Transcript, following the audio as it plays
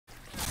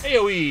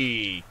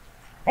AoE!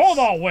 For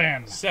the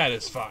win!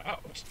 Satisfy. Oh,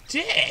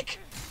 dick!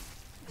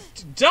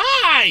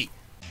 Die!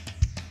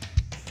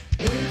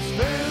 It's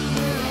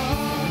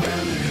Fenrirock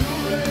and the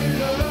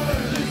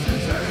Curator. This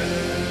is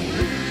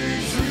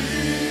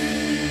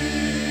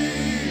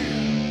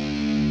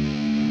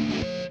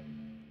MP3.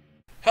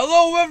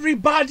 Hello,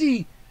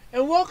 everybody,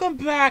 and welcome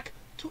back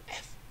to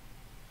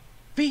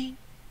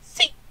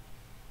FVC.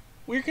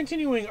 We're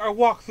continuing our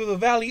walk through the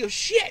Valley of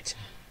Shit.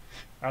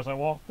 As I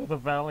walk through the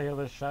valley of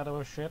the shadow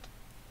of shit.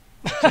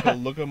 Took a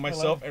look at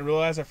myself and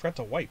realized I forgot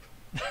to wipe.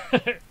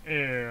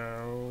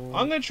 Ew.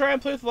 I'm gonna try and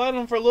play with the light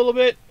on for a little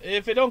bit.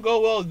 If it don't go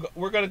well,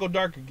 we're gonna go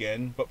dark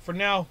again. But for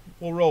now,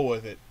 we'll roll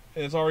with it.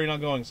 And it's already not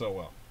going so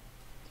well.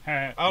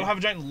 I don't have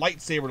a giant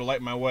lightsaber to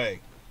light my way.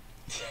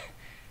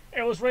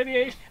 It was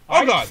radiation.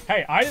 Oh, God.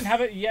 Hey, I didn't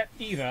have it yet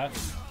either.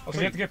 Because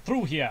you have to get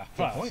through here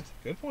Good first. point.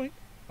 Good point.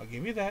 I'll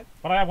give you that.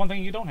 But I have one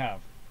thing you don't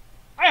have.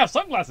 I have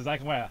sunglasses I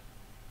can wear.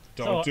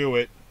 Don't do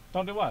it.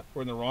 Don't do what?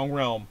 We're in the wrong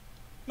realm.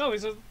 No,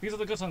 these are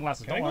the good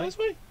sunglasses. Can I Don't go worry. this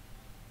way?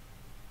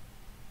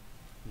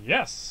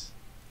 Yes.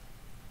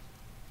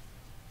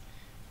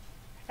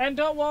 And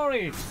don't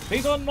worry,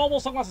 these are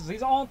normal sunglasses.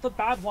 These aren't the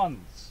bad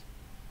ones.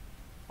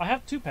 I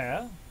have 2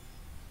 pair.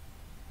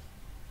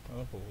 I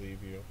don't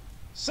believe you.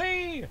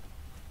 See?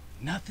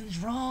 Nothing's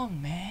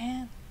wrong,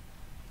 man.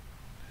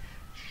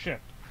 Shit.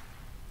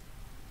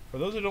 For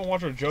those who don't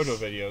watch our JoJo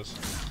videos,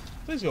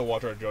 please go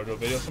watch our JoJo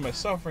videos so my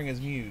suffering is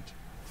mute.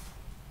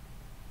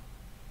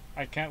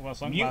 I can't wear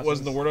sunglasses. Mute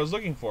wasn't the word I was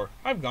looking for.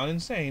 I've gone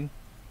insane.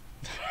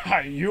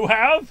 You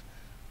have?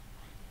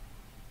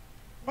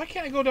 Why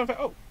can't I go down fast?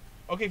 Oh,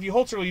 okay, if you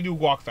hold circle, you do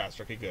walk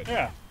faster. Okay, good.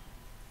 Yeah.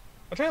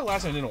 I tried it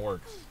last time, it didn't work.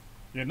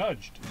 You're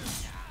nudged.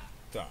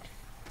 Die.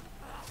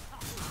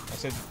 I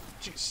said,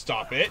 gee,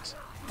 stop it.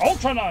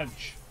 Ultra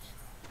nudge!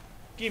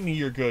 Give me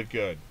your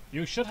good.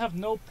 You should have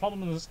no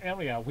problem in this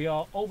area. We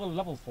are over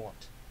level for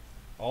it.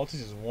 All it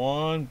takes is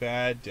one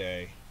bad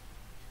day.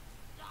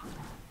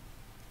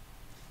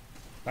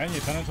 Then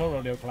you turn into a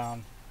rodeo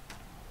clown.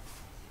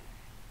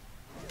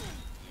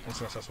 I'm just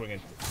gonna start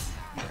swinging.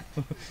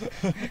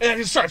 And I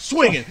just start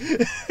swinging!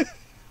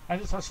 I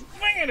just start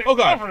swinging it Oh,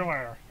 God.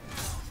 everywhere.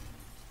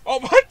 Oh,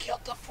 I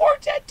killed the poor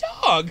dead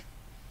dog!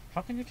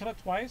 How can you kill it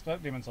twice?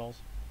 But Demon Souls.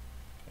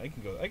 I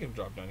can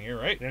drop down here,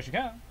 right? Yes, you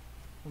can.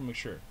 Let me make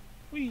sure.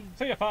 Whee.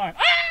 So you're fine.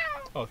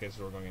 Ah! Okay,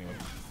 so we're going anyway.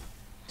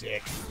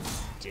 Dick.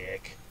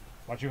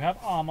 But you have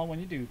armor when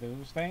you do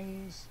those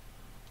things.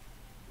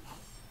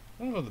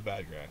 I don't know the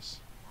bad grass.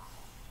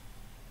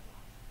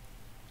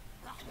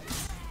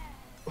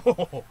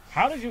 Oh,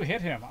 How did you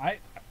hit him? I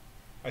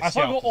saw him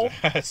scalped go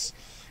his ass.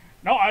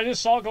 No, I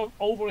just saw it go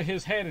over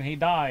his head and he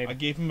died. I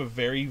gave him a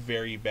very,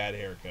 very bad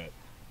haircut.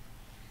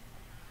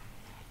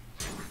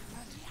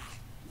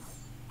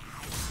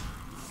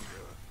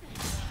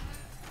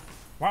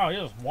 Wow,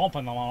 you're just whomping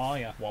them all, are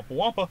you? Wampa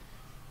wampa.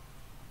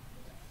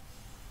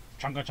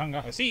 Chunga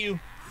chunga. I see you.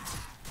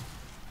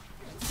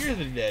 You're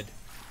the dead.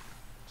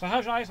 So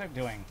how's your eyesight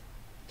doing?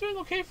 Doing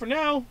okay for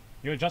now.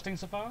 You adjusting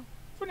so far?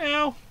 For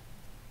now.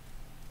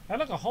 I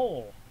look a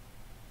hole.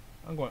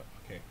 I'm going.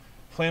 Okay.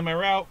 Plan my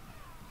route.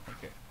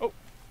 Okay. Oh.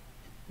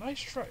 Nice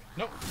try.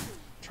 No.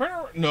 Turn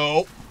around.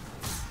 No.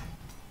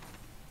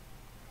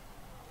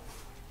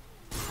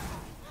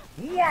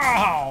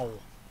 Wow!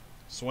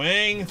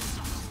 Swing.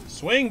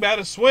 Swing,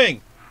 batter,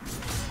 swing.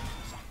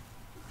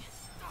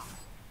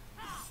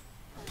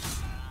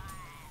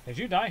 Did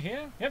you die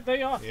here? Yep, there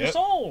you are. Your Yep.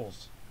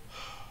 souls!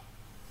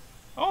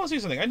 I want to see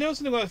something. I noticed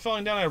something when I was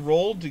falling down. I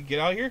rolled to get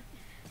out of here.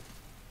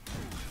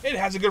 It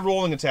has a good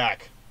rolling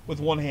attack with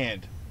one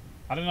hand.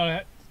 I didn't know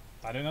that.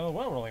 I didn't know there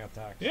were rolling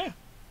attacks. Yeah.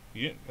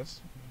 You didn't.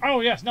 That's. Oh,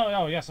 yes.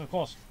 No, yes, of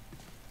course.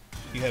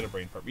 You had a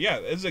brain fart. Yeah,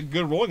 it's a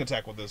good rolling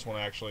attack with this one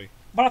actually.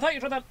 But I thought you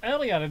tried that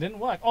earlier and it didn't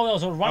work. Oh, there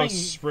was a I running...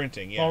 was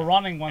sprinting. Yeah. The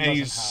running one and doesn't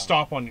you have.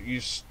 stop on. You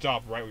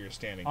stop right where you're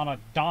standing. On a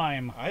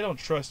dime. I don't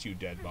trust you,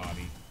 dead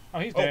body. Oh,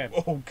 he's dead.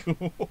 Oh,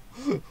 cool.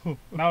 No,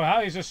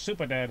 now he's just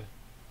super dead.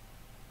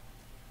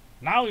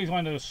 Now he's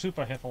going to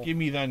super hiffle. Give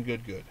me then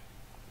good.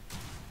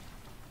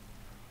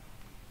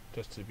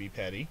 Just to be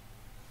petty.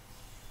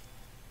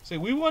 So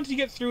we want to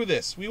get through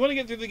this. We want to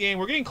get through the game.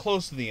 We're getting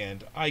close to the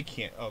end. I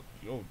can't. Oh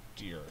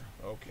dear.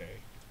 Okay.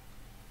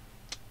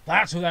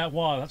 That's who that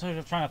was. That's what I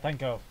was trying to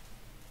think of.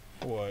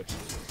 What?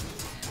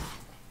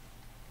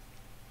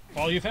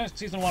 Well, you finished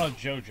season 1 of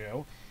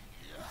JoJo.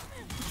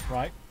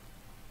 Right?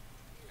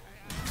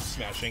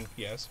 Smashing.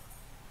 Yes.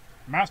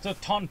 Master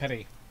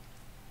Tonpity.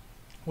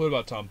 What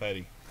about Tom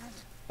Petty?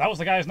 That was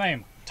the guy's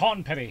name.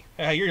 Tonpity.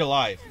 Hey, you're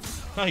alive.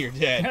 Now you're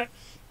dead.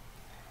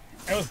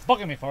 It was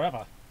bugging me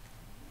forever.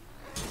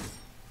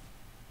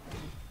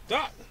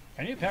 Dot.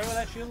 Can you parry with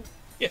that shield?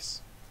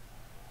 Yes.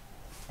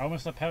 Oh,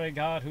 Mr. Parry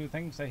God who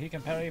thinks that he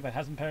can parry but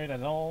hasn't parried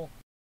at all.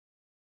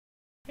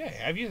 Yeah,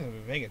 have you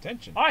been paying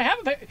attention? I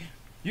haven't.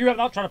 You have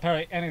not tried to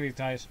parry any of these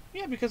guys.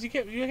 Yeah, because you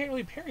can't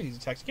really parry these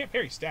attacks. You can't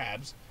parry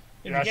stabs.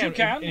 And Yes, you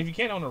can. And if you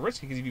can't, own a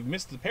risk because if you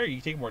miss the parry,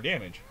 you take more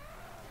damage.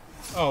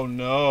 Oh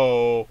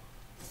no!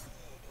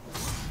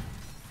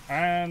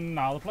 And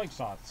now the plague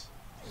starts.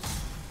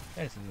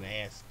 That's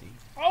nasty.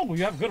 Oh,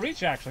 you have good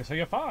reach actually, so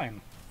you're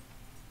fine.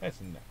 That's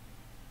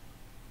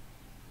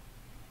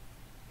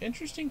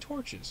interesting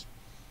torches.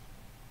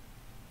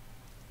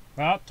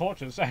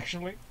 Torches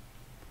actually.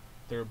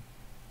 They're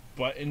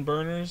button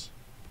burners,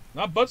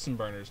 not Bunsen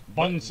burners.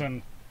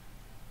 Bunsen.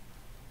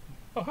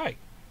 Oh hi.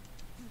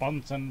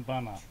 Bunsen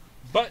burner.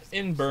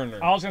 Button burner.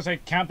 I was gonna say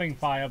camping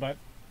fire, but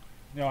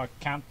you know, a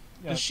camp.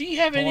 Does she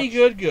have torch. any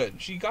good?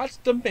 Good. She got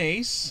the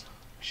mace.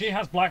 She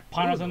has black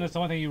pirates, and Ooh. it's the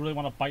only thing you really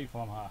want to bite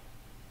from her.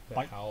 The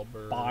Bite.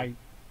 halberd. Bye.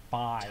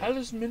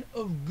 Talisman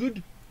of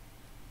good.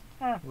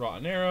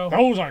 Rotten arrow.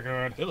 Those are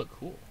good. They look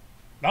cool.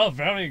 They're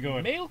very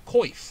good. Mail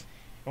coif.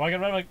 If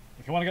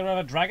you want to get rid of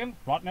a dragon,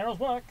 rotten arrows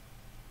work.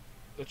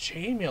 The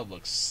chainmail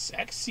looks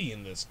sexy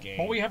in this game.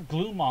 But we have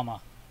glue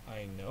mama.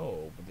 I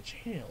know, but the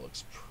chainmail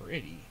looks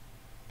pretty.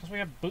 Because we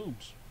have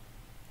boobs.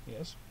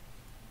 Yes.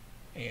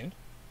 And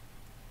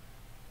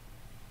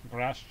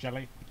Grass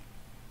jelly.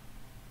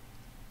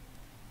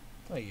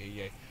 oh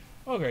yeah.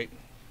 Oh great.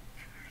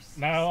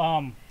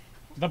 Now,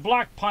 the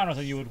black pirates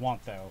that you would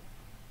want though,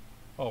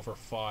 Oh, for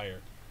fire.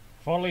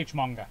 for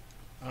Leechmonger.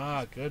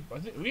 Ah, good.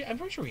 I'm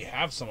pretty sure we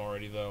have some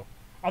already though.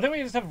 I think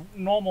we just have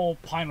normal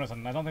pine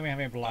resin. I don't think we have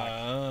any black.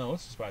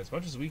 Let's just buy as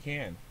much as we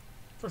can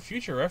for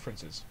future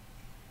references.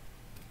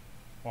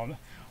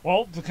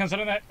 Well,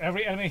 considering that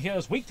every enemy here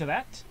is weak to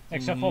that,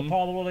 except for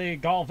probably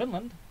Garl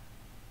Vinland.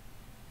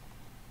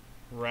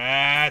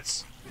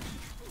 Rats.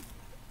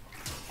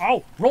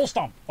 Oh, roll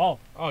stomp. Oh,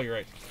 Oh, you're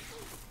right.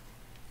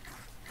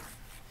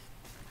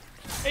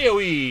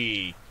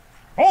 AoE.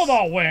 for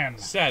the win.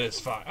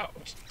 Satisfy. Oh,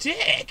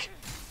 dick.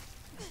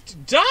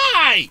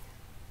 Die.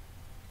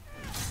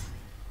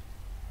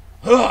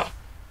 Ugh.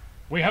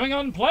 We haven't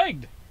gotten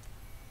plagued.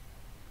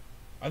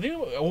 I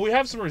think we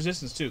have some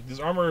resistance too. This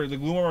armor, the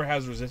glue armor,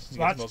 has resistance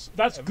against most.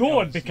 That's good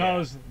elements,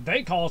 because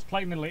they cause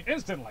plague nearly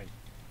instantly.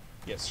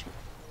 yeah. Yes.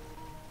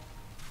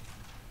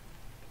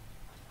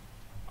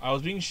 I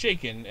was being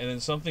shaken,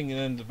 and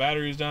then the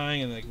battery was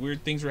dying, and like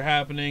weird things were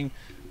happening.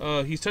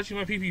 He's touching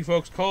my pee-pee,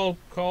 folks. Call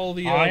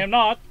the. I am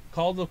not.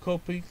 Call the call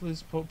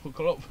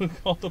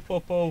the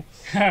popo.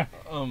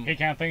 He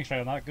can't think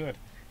straight. Not good.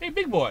 Hey,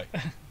 big boy.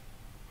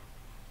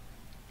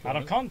 Out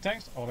of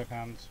context, all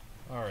depends.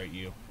 All right,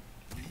 you.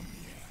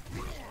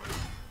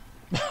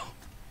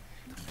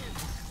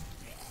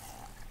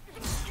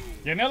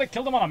 You nearly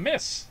killed him on a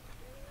miss.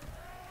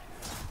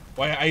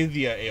 Why I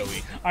the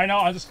AOE? I know.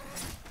 I just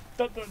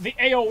the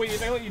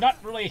AOE. You're not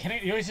really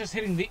hitting. You're just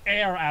hitting the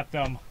air at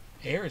them.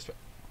 Air is.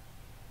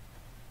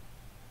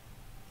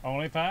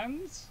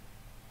 OnlyFans?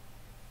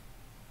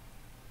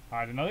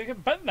 I didn't know you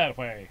could bend that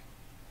way.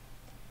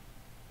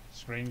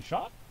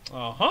 Screenshot?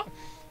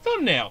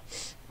 Thumbnail.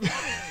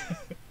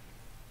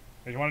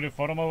 Did you want to do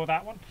photo mode with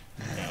that one?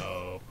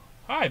 No.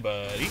 Hi,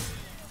 buddy.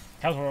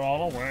 Cause we're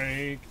all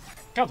awake.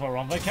 Cause we're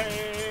on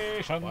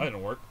vacation. Well, that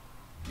didn't work.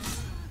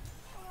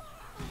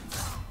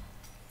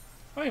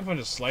 I have fun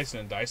just slicing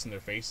and dicing their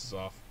faces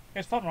off.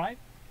 It's fun, right?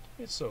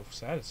 It's so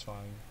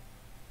satisfying.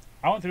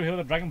 I went through here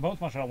with a Dragon Bone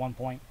Smasher at one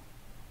point.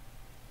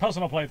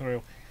 Personal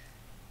playthrough.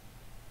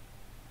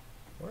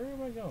 Where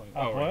am I going?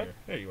 Up Oh, right what? here.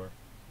 There you are.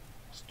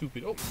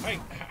 Stupid. Oh,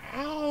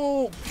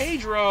 ow!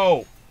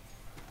 Pedro!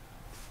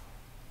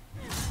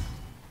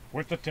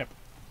 With the tip.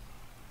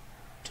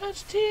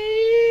 Touch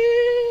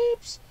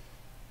tips!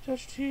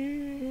 Touch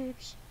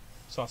tips!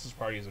 Sausage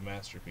Party is a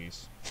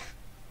masterpiece.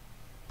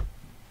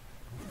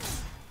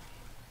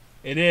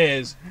 It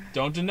is.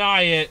 Don't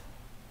deny it.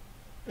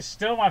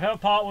 Still, my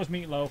favorite part was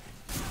meatloaf.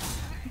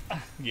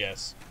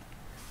 Yes.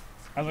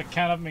 As a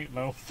can of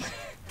meatloaf.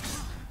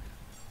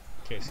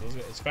 Okay, so let's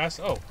get as fast.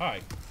 Oh,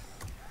 hi.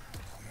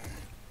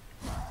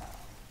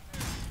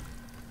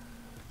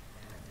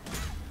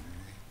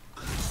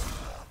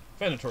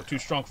 Fenritor, too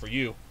strong for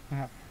you.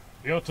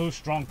 You're too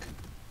strong.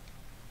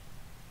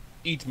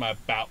 Eat my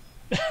bout.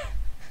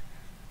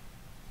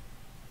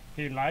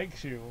 He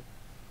likes you.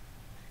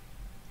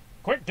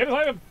 Quick, get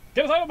inside him!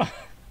 Get inside him!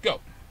 Go.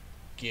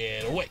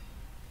 Get away.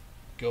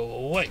 Go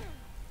away.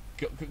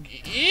 Go.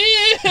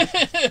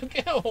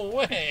 Go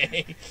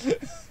away.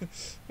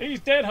 He's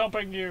dead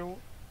humping you.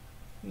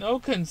 No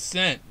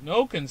consent.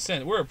 No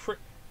consent. We're a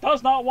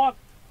Does not want.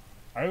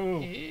 Oh,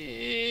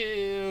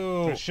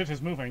 Ew. the shit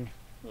is moving.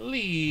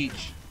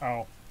 Leech.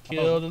 Oh.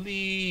 Kill the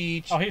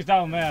leech. Oh, he's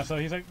down there, so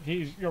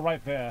you're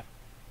right there.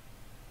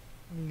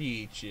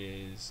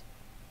 Leeches.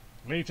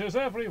 Leeches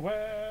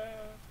everywhere.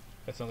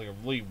 That sounds like a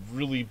really,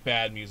 really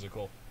bad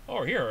musical. Oh,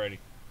 we're here already.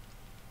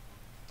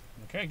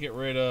 Okay,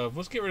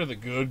 let's get rid of the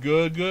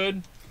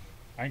good.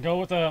 And go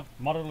with the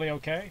moderately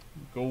okay.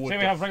 Go with See,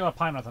 we have regular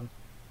pine nothing.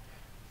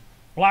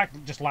 Black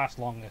just lasts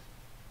longer.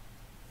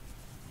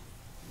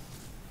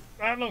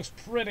 That looks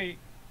pretty.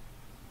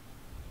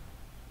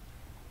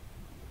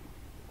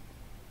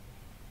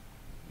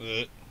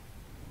 Ugh.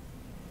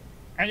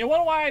 And you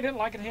wonder why I didn't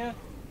like it here?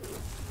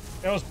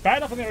 It was bad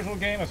enough in the original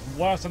game, it's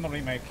worse in the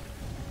remake.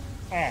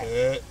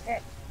 Oh.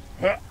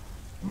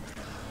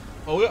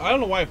 Oh, I don't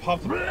know why it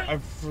popped. I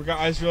forgot.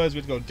 I just realized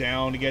we had to go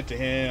down to get to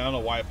him. I don't know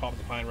why it popped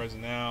the pine resin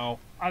now.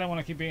 I don't want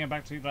to keep being a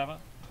backseat driver.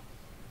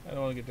 I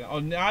don't want to get down. Oh,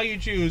 now you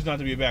choose not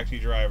to be a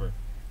backseat driver.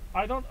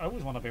 I don't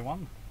always want to be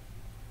one.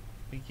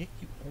 But yet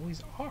you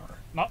always are.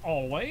 Not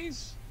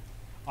always.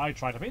 I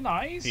try to be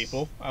nice.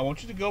 People, I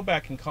want you to go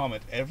back and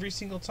comment every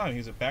single time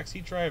he's a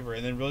backseat driver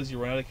and then realize you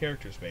run out of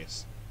character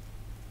space.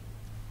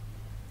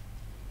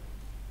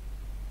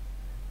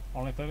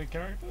 Only 30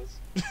 characters?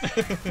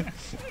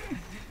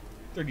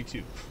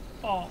 32.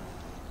 Oh.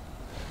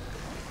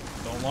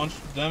 Don't launch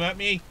them at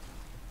me.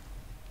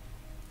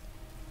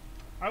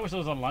 I wish there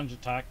was a lunge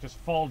attack. Just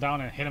fall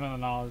down and hit him in the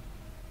nose.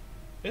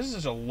 This is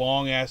such a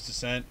long-ass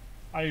descent.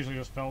 I usually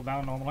just fell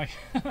down normally.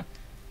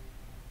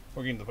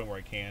 We're getting to the point where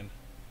I can.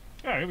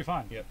 Yeah, you'll be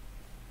fine. Yep.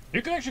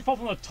 You can actually fall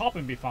from the top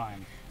and be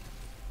fine.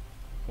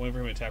 Waiting for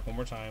him to attack one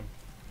more time.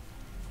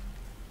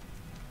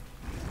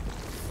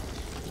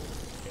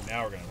 Okay,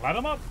 now we're gonna Light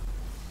him up.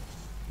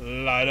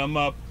 light him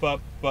up, up.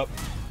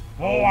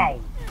 Oh, wow.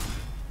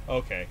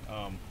 Okay,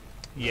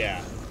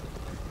 yeah.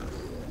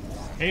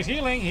 He's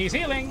healing. He's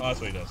healing. Oh, that's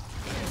what he does.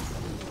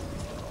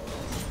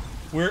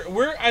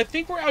 I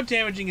think we're out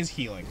damaging his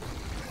healing.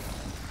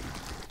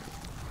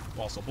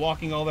 Also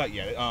blocking all that.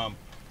 Yeah,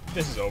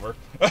 this is over.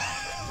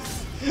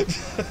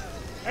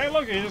 Hey,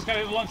 look, he just got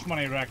his lunch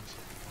money wrecked.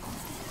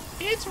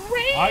 It's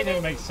raining. I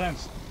didn't make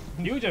sense.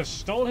 You just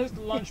stole his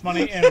lunch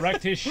money and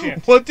wrecked his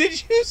shit. What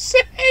did you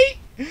say?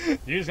 You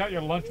just got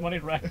your lunch money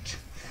wrecked.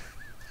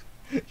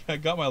 I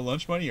got my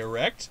lunch money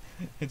erect.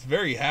 It's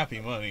very happy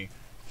money.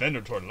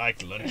 Fenritor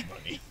liked lunch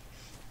money.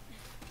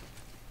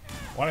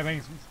 Why do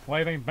you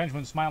think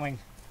Benjamin's smiling?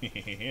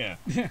 Yeah.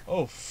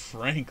 Oh,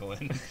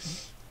 Franklin.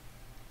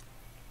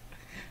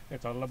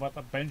 It's all about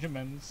the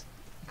Benjamins.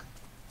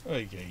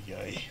 Ay, ay,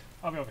 ay.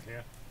 I'll be over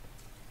here.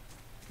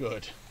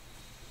 Good.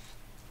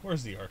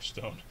 Where's the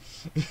Archstone?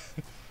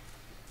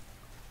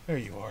 There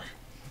you are.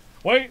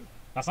 Wait,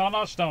 that's not an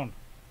archstone.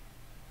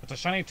 It's a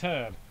shiny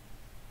turd.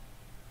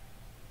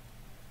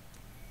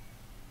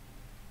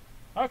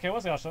 Okay,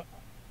 what's the archstone?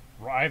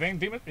 Writhing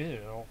demon.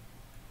 Ew.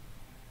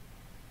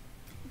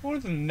 What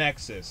is the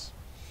Nexus?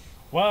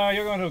 Well,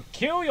 you're going to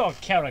kill your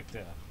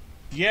character.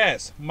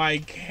 Yes, my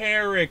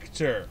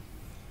character.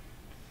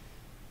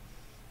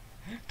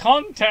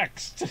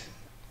 Context.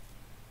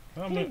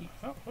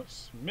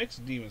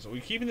 Mixed demons.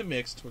 We're keeping it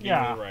mixed. We're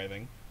Yeah. keeping it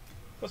writhing.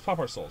 Let's pop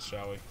our souls,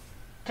 shall we?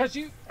 Because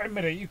you,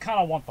 admit it, you kind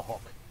of want the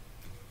hook.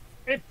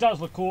 It does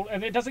look cool,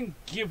 and it doesn't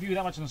give you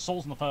that much in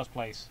souls in the first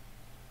place.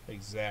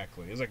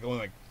 Exactly. It's like only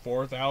like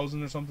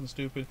 4,000 or something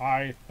stupid.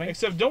 I think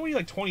Except, don't we need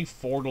like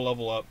 24 to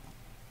level up?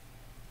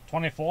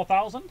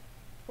 24,000?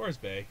 Where's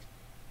Bay?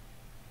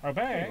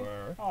 Obey. You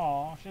are.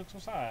 Oh, she looks so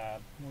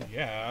sad. Well,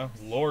 yeah,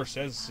 lore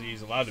says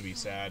he's allowed to be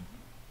sad.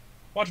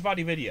 Watch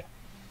Vadi Vidya.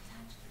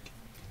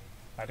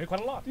 I do quite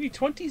a lot. You need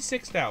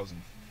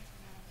 26,000.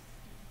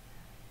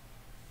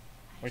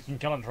 We can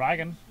kill a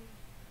dragon.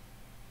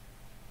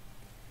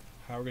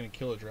 How are we gonna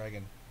kill a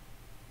dragon?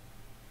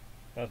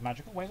 There's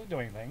magical ways of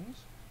doing things.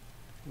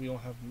 We don't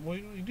have. Well,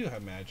 we do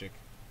have magic.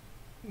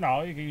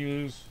 No, you can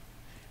use.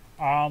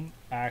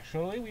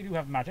 Actually, we do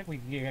have magic. We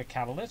can get a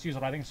catalyst. Use a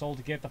writhing soul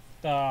to get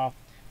the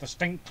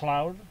stink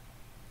cloud,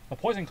 the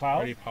poison I cloud.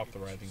 already popped the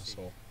writhing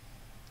soul.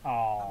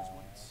 Oh,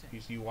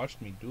 You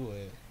watched me do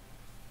it.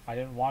 I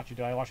didn't watch you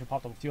do. I watched you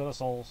pop a few other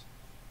souls.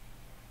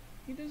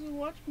 He doesn't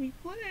watch me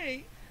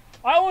play.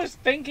 I was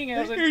thinking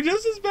as You're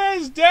just as bad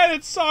as Dad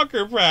at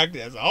soccer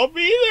practice. I'll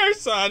be there,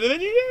 son, and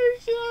then you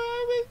never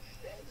show up.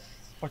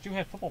 but you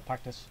had football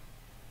practice.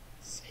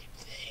 Same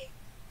thing.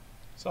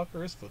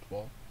 Soccer is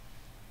football.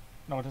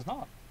 No, it is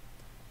not.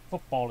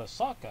 Football is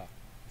soccer.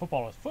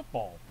 Football is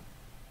football.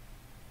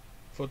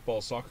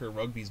 Football, soccer,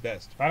 rugby's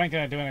best. That ain't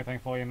gonna do anything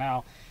for you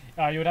now.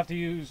 You would have to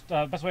use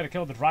the best way to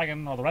kill the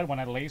dragon, or the red one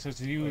at least, is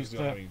to use you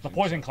don't have any the juice,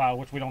 poison so. cloud,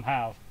 which we don't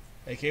have.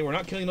 Okay, we're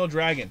not killing no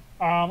dragon.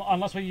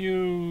 Unless we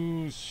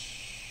use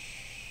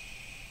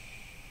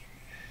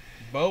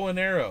Bow and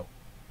arrow.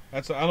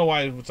 I don't know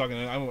why we're talking.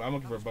 I'm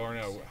looking for a bow and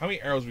arrow. How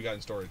many arrows we got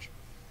in storage?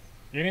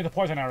 you need the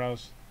poison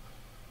arrows.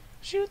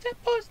 Shoot that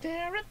post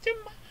arrow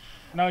through my.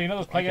 No, you know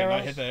those I plague cannot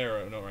arrows. hit that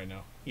arrow. No, right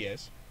now.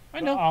 Yes. I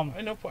know.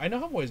 I know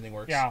how poisoning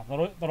works. Yeah,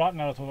 the rotten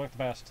arrows will work the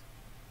best.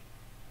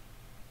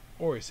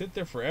 Or we sit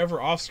there forever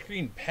off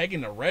screen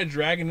pegging a red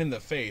dragon in the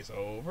face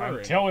over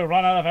Until we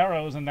run out of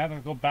arrows, and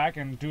then go back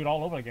and do it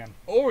all over again,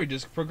 or we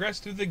just progress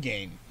through the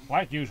game.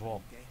 like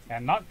usual,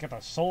 and not get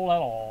a soul at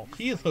all.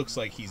 He looks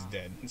like he's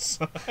dead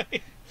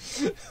inside.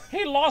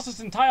 He lost his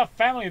entire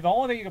family. The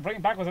only thing you could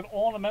bring back was an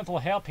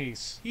ornamental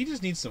hairpiece. He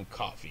just needs some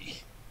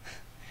coffee.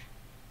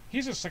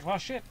 He's just sick of our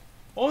shit.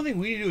 Only thing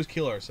we need to do is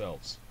kill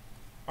ourselves.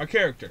 Our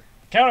character.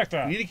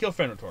 Character. We need to kill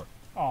Fenritor.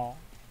 Oh.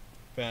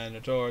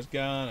 Fenritor's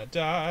gonna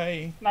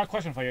die. Now,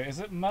 question for you: is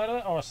it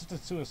murder or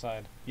assisted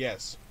suicide?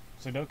 Yes.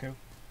 Sudoku.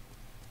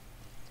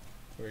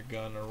 We're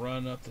gonna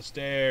run up the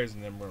stairs,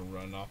 and then we're gonna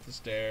run off the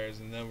stairs,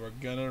 and then we're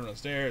gonna run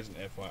upstairs, and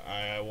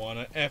FYI, I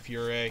wanna F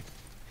your A.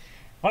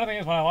 Funny thing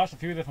is, when I watched a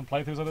few different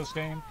playthroughs of this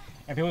game,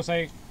 and people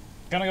say,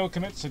 "Gonna go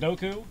commit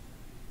Sudoku,"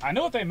 I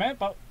knew what they meant,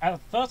 but at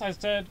first I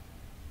said,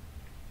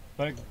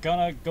 "They're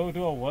gonna go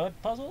do a word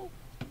puzzle."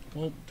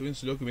 Well, doing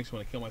Sudoku makes me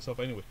want to kill myself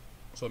anyway,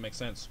 so it makes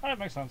sense. That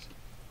makes sense.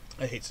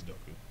 I hate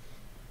Sudoku.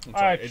 I'm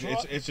Alright, sorry.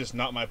 It's just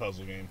not my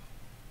puzzle game.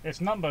 It's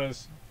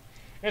numbers.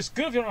 It's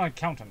good if you're an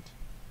accountant.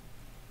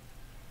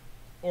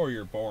 Or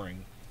you're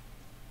boring.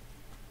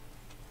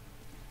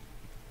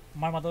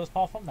 My mother was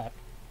far from that.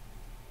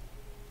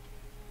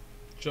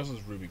 Just as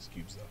Rubik's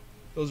Cubes, though.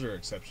 Those are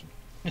exception.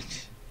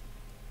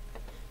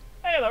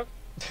 Hey, look.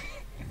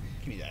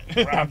 Give me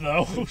that. Grab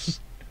those.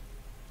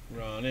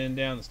 Running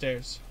down the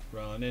stairs.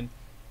 Running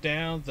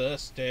down the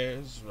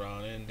stairs.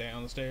 Running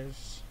down the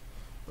stairs.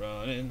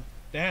 Running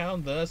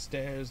down the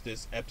stairs.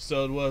 This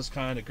episode was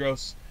kind of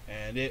gross.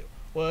 And it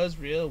was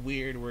real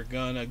weird. We're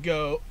gonna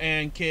go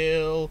and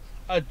kill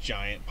a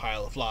giant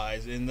pile of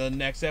flies in the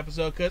next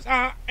episode. Because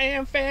I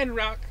am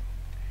Fenrirock.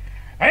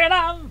 And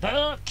I'm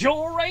the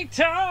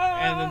Curator!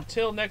 And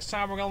until next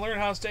time, we're going to learn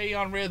how to stay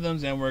on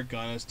rhythms, and we're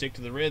going to stick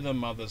to the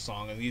rhythm of the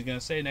song. And he's going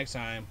to say next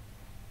time,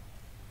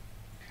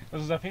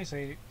 This is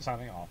FPC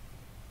signing off.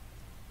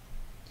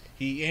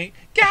 he ain't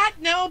got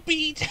no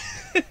beat.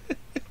 I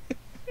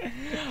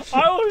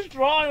was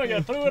trying to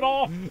get threw it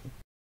off.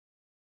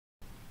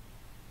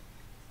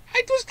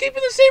 I was keeping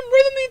the same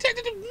rhythm the entire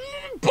time.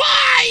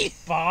 Bye!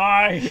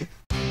 Bye!